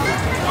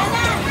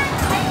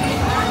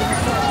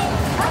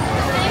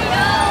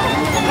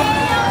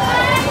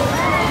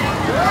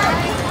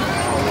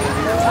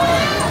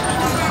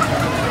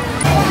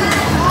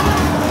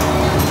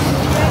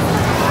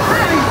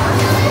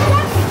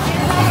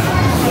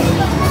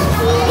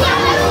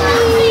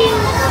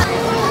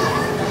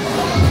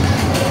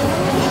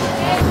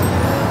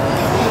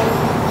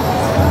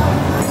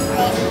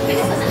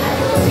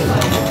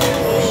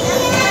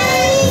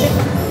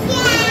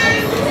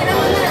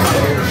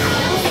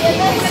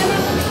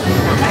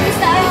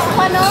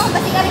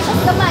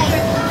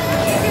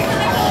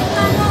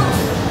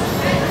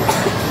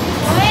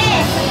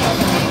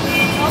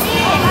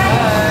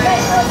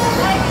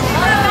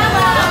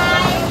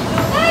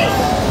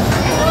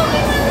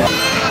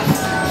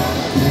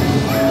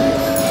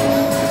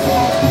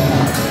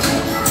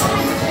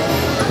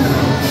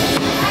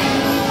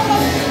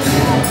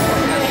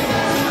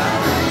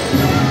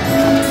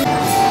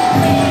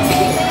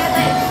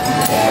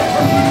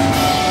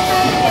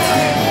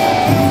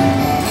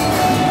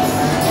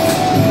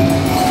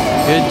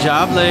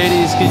 job,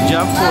 ladies. Good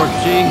job,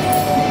 4G.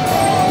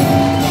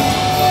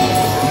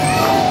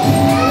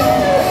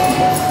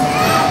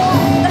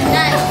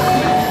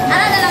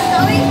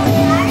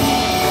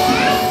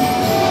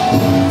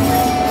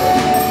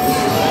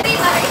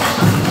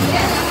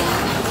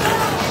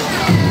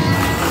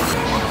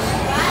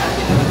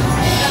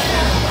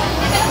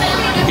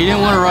 He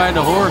didn't want to ride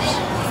the horse.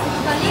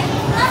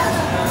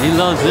 He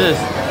loves this.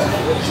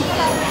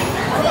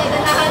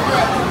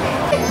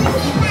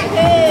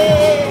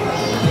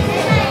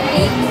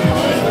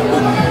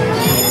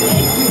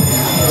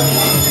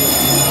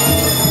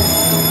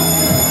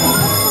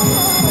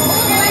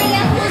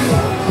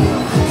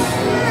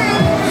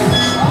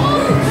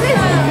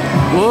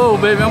 Whoa,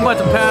 baby, I'm about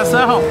to pass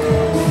out.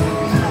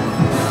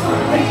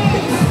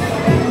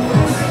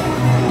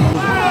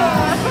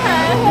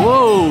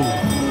 Whoa.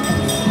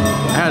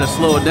 I had to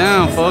slow it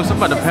down, folks. I'm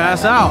about to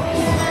pass out.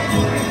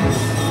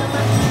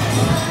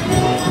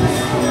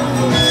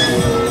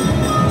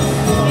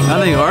 I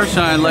think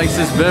Arshine likes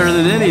this better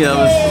than any of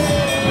us.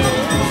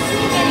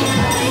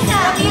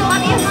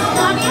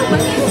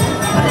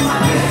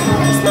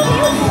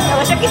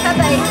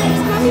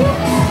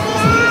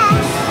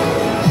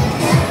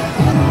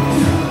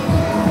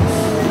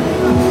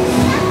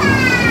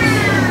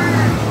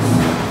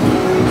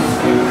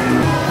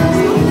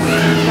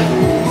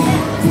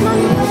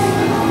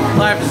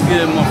 Life is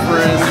good, my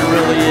friends, it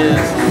really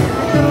is.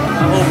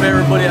 I hope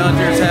everybody out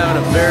there is having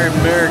a very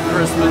Merry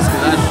Christmas,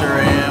 because I sure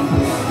am.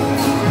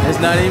 It's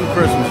not even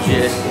Christmas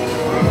yet.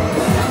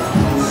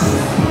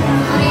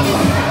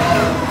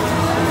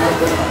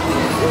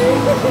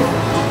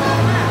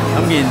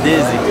 I'm getting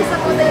dizzy.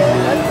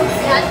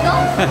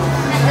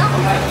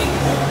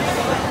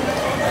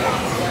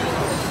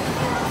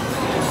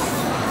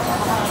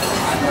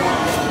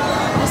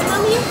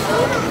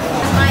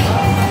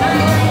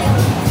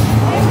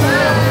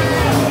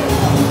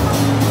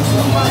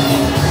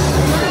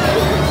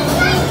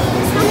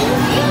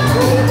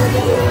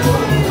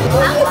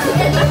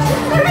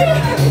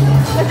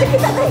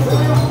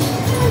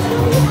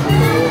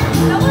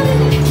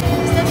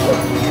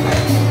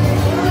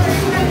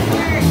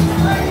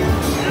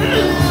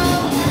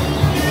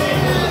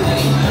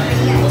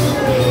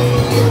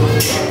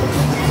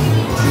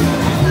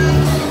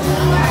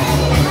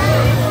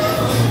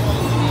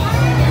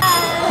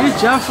 Good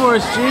job for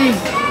us, G.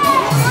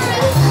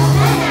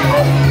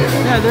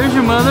 Yeah, there's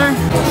your mother.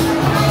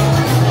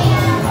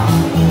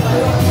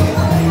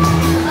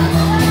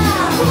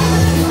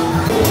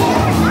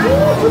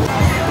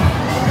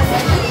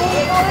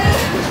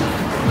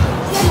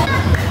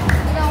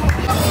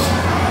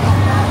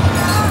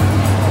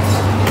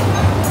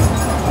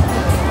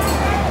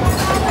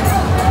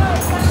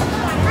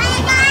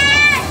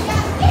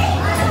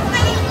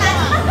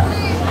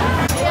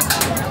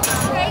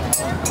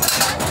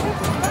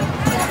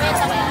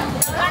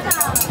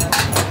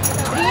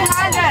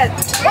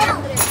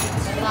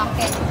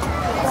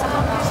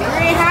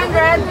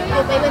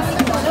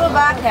 Two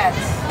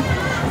buckets.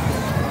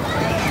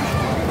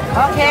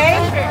 Okay?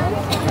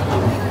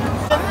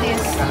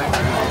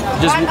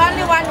 Just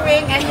only one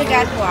ring and you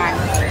got one.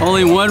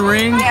 only one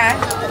ring?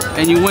 Yes.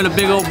 And you win a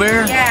big old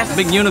bear? Yes. A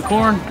big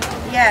unicorn?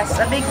 Yes,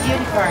 a big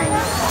unicorn.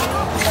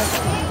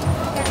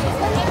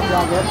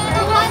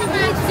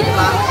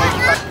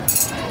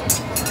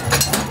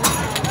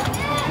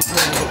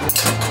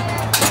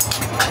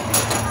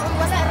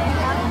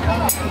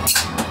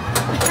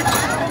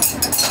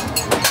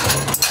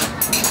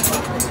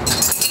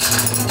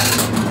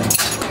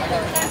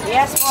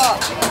 Yes po.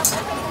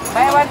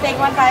 Buy one, take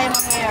one tayo mo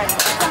ngayon.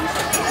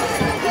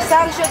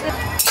 Isang shoot.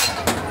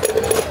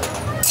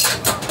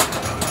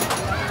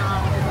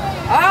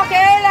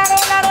 Okay,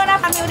 laro na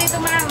kami dito,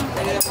 ma'am.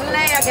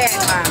 Play again,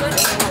 ma'am.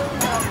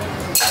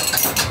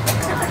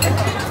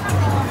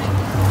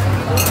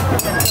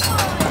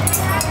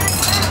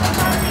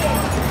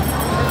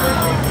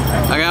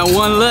 I got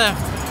one left.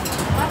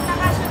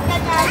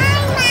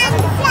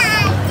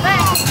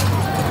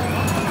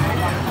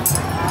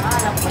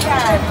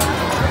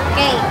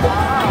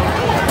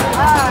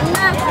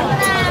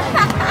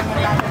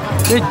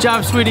 Good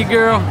job, sweetie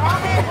girl.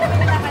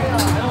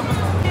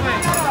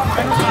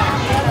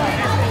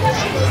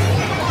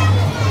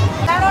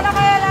 Laro na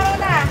kaya, laro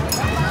na.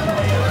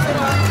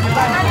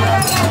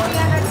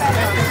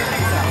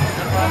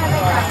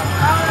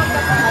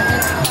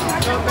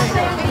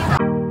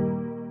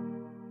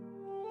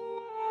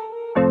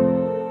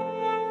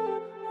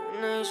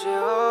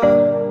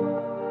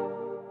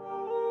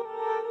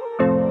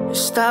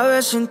 Esta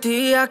vez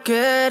sentía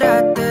que era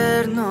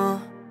eterno,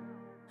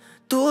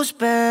 tus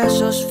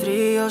besos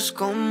fríos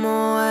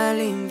como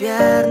el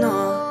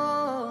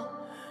invierno,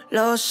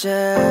 lo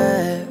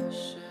sé.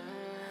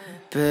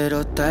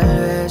 Pero tal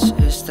vez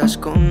estás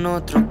con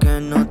otro que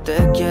no te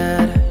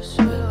quieres.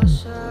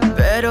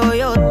 Pero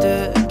yo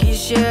te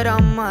quisiera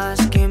más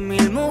que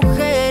 1000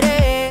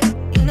 mujeres.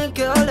 Tiene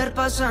que doler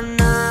para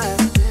sanar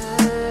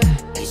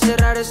y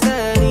cerrar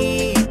esta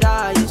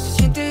herida. Y se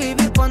siente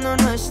vivir cuando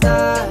no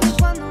estás.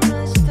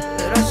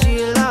 Pero así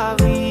es la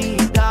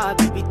vida,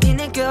 baby,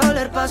 tiene que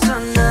doler para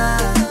sanar.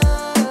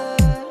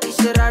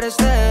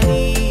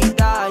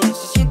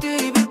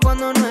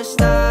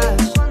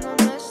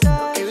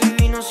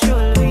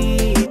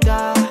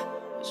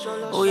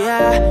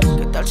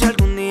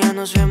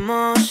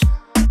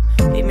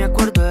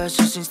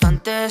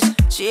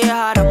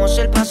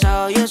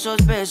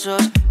 esos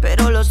besos,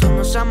 pero los dos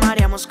nos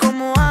amaríamos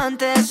como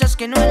antes. Es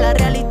que no es la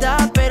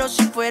realidad, pero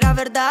si fuera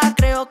verdad,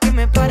 creo que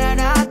me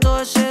parará todo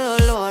ese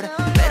dolor.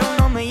 Pero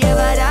no me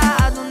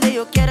llevará a donde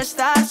yo quiera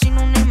estar, sin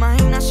una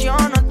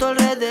imaginación a tu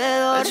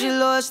alrededor. El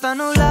cielo está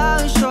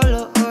nublado y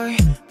solo hoy,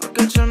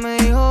 porque el sol me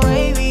dijo,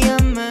 baby, ya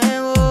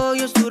me voy.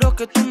 Es duro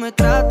que tú me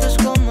trates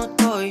como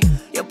estoy,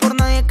 yo por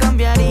nadie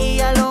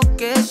cambiaría lo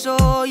que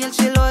soy. El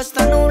cielo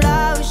está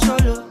nublado y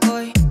solo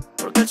hoy,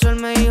 porque el sol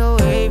me dijo,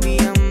 baby,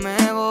 ya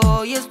me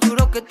voy. Es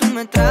duro que tú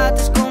me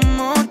trates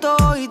como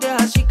estoy,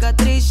 deja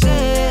cicatrices.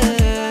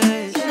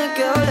 Tiene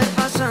que doler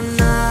para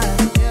sanar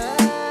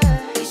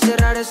y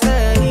cerrar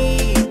esta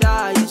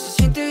herida, y se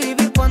siente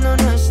vivir cuando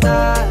no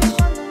estás.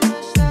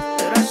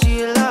 Pero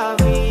así es la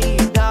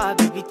vida,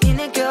 baby,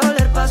 tiene que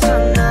doler para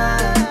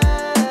sanar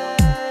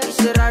y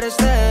cerrar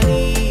esta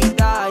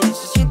herida, y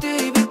se siente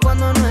vivir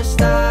cuando no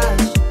estás.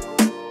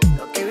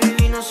 Lo que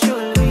viví no se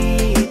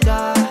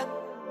olvida.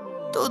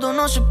 Todo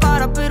nos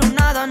separa pero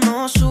nada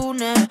nos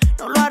une,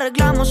 no lo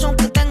arreglamos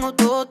aunque tengo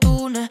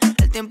autotune.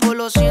 El tiempo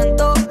lo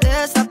siento,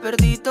 está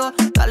perdido,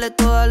 dale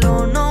todo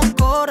lo no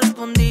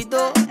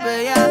correspondido.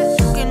 Vea,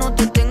 que no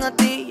te tenga a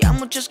ti, ya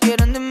muchos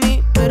quieren de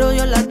mí, pero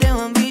yo las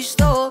dejo en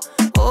visto.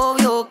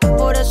 Obvio que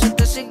por eso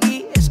te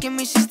seguí, es que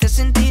me hiciste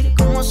sentir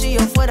como si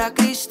yo fuera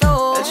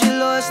Cristo. El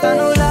cielo está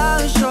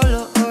nublado y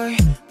solo hoy,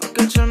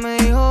 porque el sol me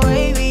dijo,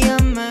 baby, ya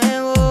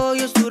me voy.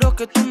 Es duro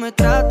que tú me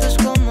trates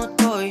como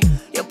estoy,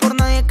 yo por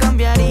nadie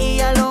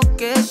cambiaría lo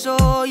que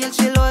soy. El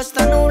cielo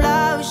está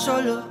nublado y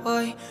solo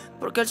hoy,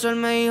 porque el sol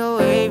me dijo,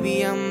 baby,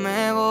 ya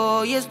me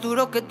voy. Es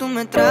duro que tú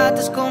me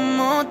trates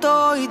como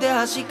estoy,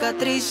 deja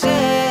cicatrices.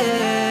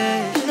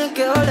 Tiene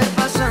que doler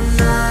para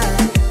sanar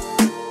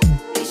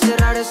y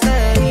cerrar esta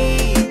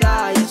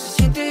herida, y se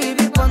siente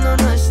vivir cuando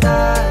no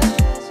estás.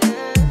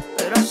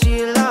 Pero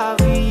así es la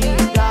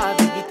vida,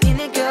 baby,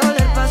 tiene que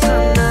doler para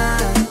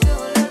sanar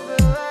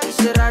y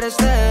cerrar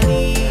esta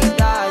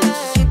herida, y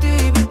se siente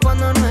vivir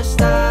cuando no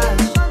estás.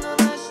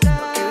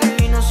 Lo que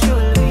viví no se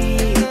olvida.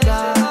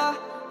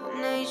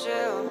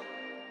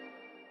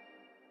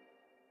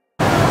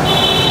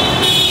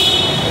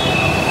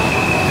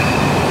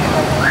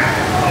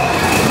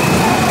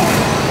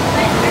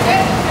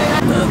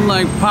 Nothing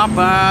like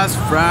Popeye's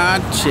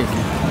fried chicken.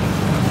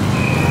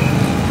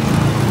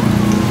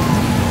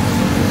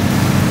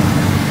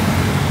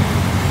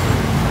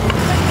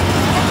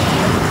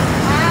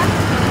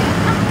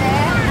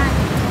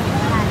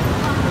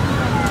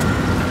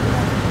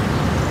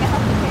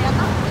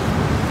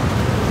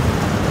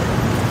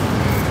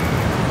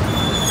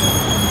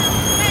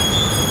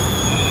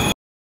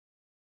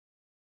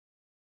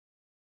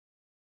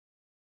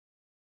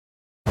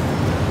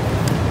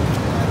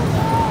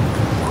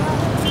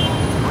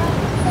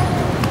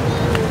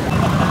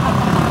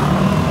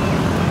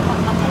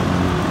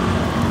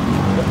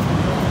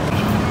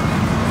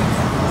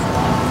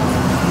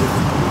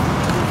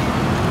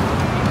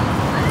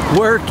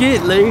 Work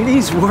it,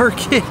 ladies,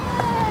 work it.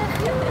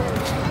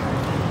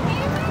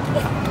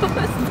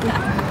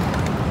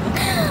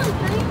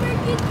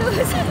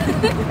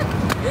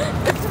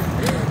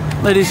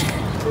 Ladies,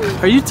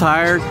 are you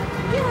tired?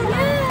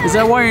 Is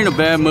that why you're in a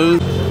bad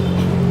mood?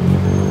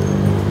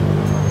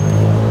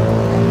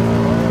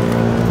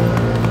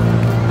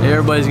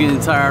 Everybody's getting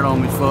tired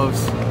on me,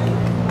 folks.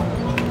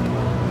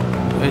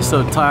 They're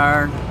so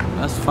tired.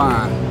 That's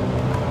fine.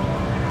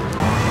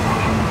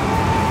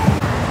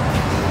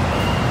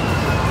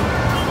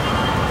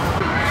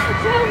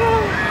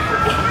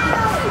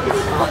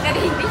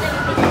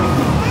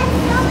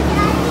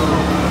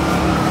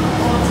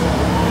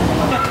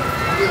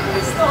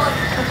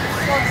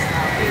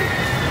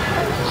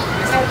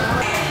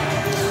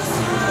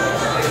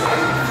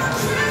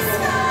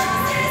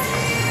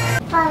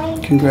 Bye.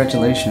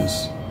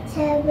 Congratulations.